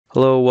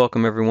Hello,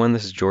 welcome everyone.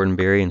 This is Jordan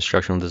Berry,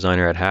 Instructional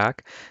Designer at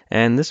Hack,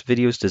 and this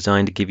video is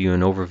designed to give you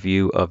an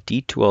overview of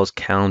D2L's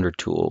calendar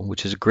tool,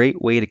 which is a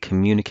great way to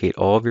communicate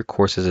all of your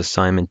course's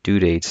assignment due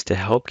dates to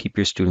help keep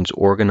your students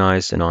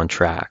organized and on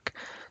track.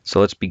 So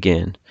let's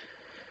begin.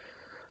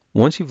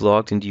 Once you've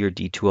logged into your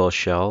D2L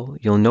shell,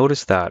 you'll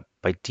notice that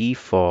by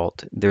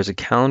default, there's a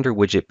calendar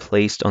widget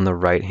placed on the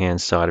right-hand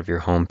side of your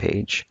home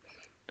page.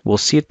 We'll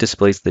see it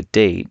displays the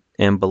date,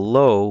 and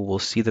below we'll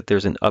see that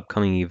there's an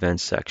upcoming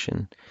events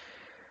section.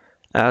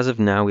 As of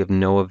now, we have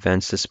no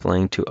events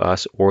displaying to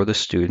us or the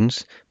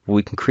students, but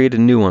we can create a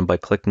new one by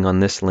clicking on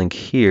this link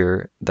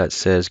here that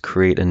says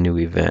create a new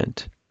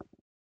event.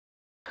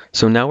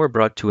 So now we're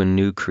brought to a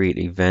new create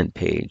event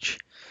page.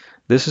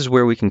 This is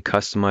where we can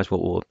customize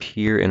what will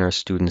appear in our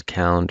students'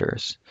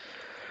 calendars.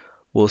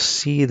 We'll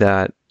see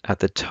that at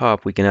the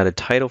top we can add a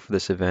title for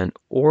this event,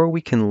 or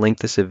we can link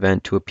this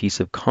event to a piece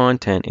of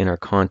content in our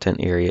content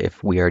area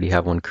if we already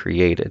have one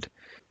created.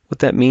 What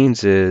that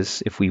means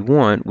is, if we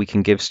want, we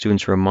can give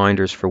students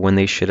reminders for when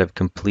they should have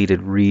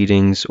completed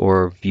readings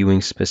or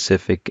viewing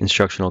specific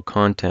instructional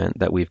content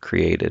that we've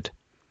created.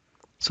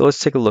 So let's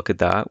take a look at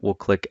that. We'll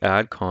click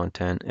Add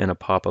Content and a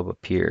pop-up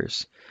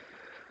appears.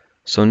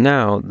 So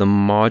now the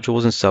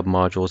modules and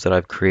submodules that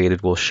I've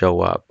created will show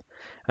up,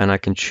 and I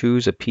can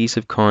choose a piece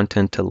of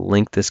content to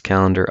link this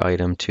calendar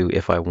item to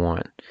if I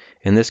want.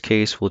 In this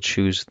case, we'll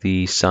choose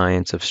the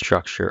Science of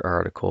Structure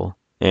article,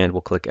 and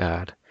we'll click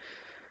Add.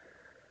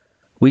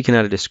 We can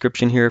add a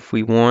description here if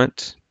we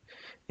want,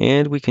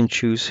 and we can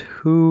choose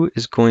who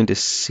is going to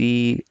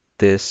see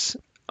this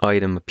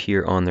item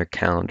appear on their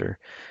calendar.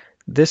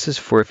 This is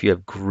for if you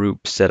have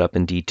groups set up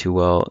in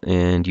D2L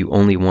and you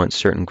only want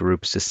certain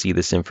groups to see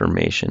this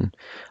information.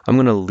 I'm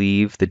going to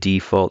leave the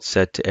default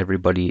set to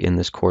everybody in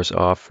this course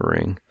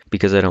offering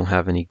because I don't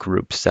have any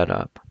groups set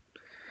up.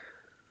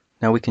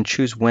 Now we can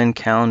choose when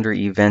calendar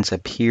events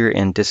appear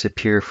and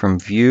disappear from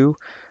view,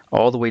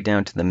 all the way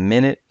down to the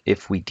minute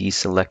if we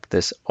deselect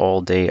this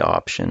all day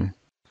option.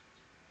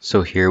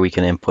 So here we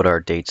can input our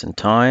dates and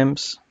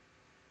times.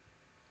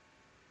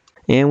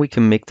 And we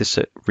can make this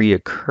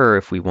reoccur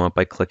if we want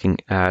by clicking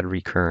Add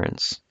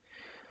Recurrence.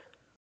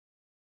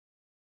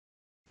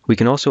 We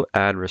can also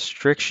add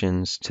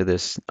restrictions to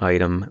this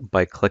item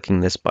by clicking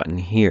this button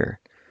here.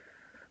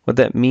 What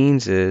that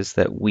means is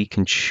that we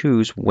can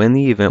choose when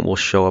the event will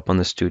show up on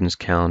the students'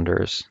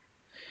 calendars.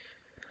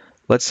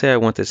 Let's say I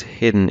want this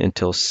hidden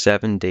until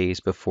 7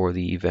 days before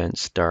the event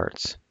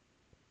starts.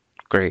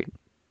 Great.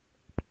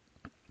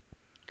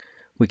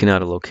 We can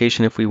add a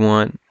location if we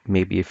want.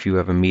 Maybe if you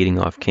have a meeting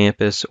off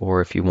campus, or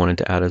if you wanted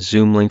to add a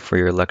Zoom link for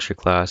your lecture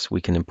class,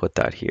 we can input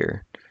that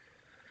here.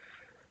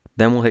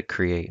 Then we'll hit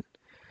Create.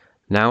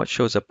 Now it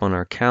shows up on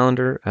our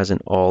calendar as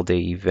an all-day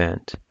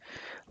event.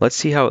 Let's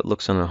see how it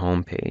looks on the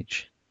home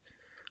page.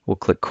 We'll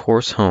click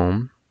Course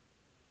Home,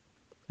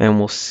 and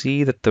we'll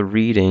see that the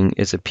reading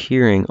is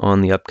appearing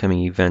on the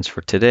upcoming events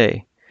for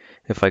today.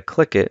 If I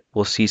click it,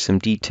 we'll see some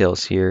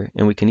details here,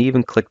 and we can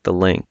even click the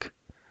link.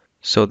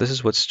 So this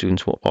is what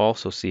students will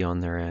also see on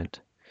their end.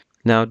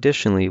 Now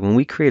additionally, when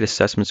we create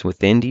assessments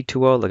within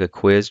D2L, like a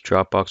quiz,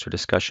 Dropbox, or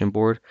discussion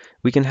board,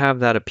 we can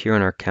have that appear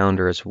on our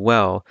calendar as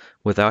well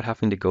without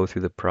having to go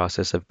through the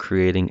process of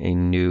creating a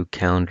new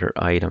calendar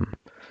item.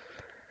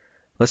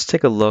 Let's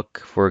take a look,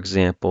 for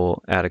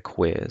example, at a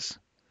quiz.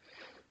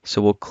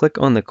 So we'll click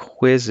on the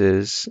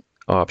quizzes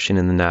option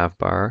in the nav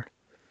bar,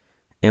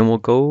 and we'll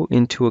go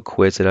into a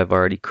quiz that I've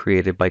already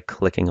created by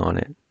clicking on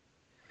it.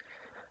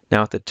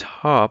 Now at the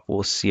top,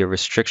 we'll see a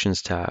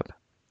restrictions tab.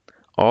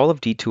 All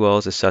of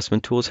D2L's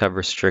assessment tools have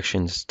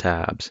restrictions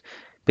tabs.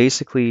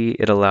 Basically,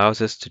 it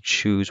allows us to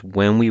choose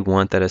when we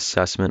want that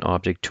assessment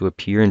object to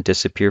appear and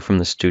disappear from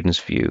the student's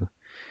view.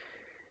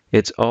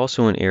 It's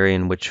also an area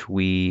in which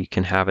we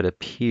can have it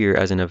appear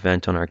as an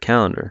event on our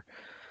calendar.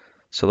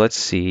 So let's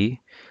see.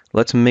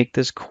 Let's make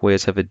this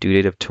quiz have a due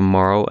date of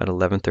tomorrow at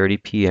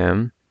 11:30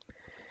 p.m.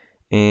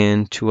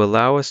 And to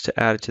allow us to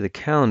add it to the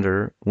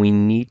calendar, we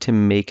need to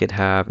make it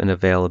have an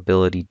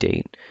availability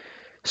date.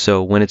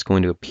 So when it's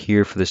going to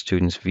appear for the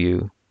student's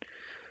view.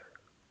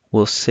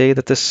 We'll say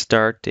that the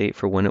start date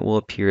for when it will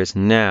appear is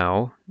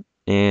now,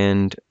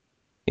 and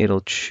it'll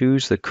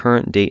choose the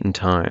current date and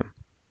time.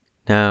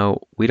 Now,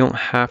 we don't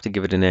have to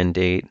give it an end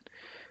date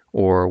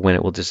or when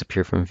it will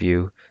disappear from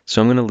view, so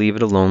I'm going to leave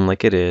it alone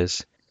like it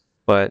is.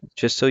 But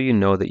just so you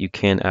know that you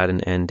can add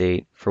an end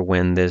date for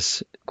when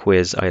this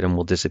quiz item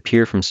will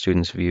disappear from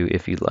students' view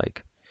if you'd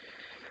like.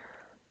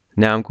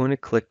 Now I'm going to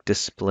click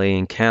Display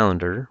in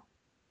Calendar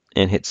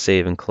and hit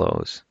Save and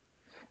Close.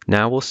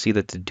 Now we'll see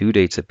that the due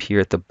dates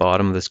appear at the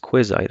bottom of this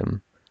quiz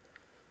item.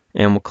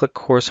 And we'll click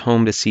Course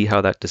Home to see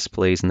how that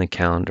displays in the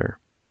calendar.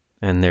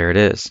 And there it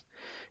is.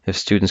 If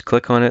students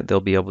click on it, they'll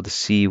be able to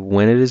see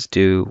when it is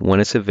due, when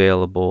it's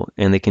available,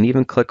 and they can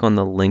even click on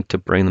the link to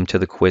bring them to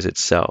the quiz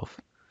itself.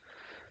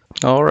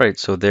 Alright,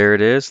 so there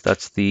it is.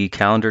 That's the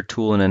calendar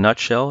tool in a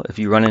nutshell. If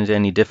you run into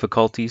any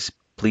difficulties,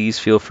 please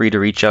feel free to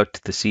reach out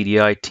to the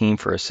CDI team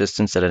for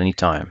assistance at any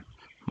time.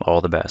 All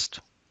the best.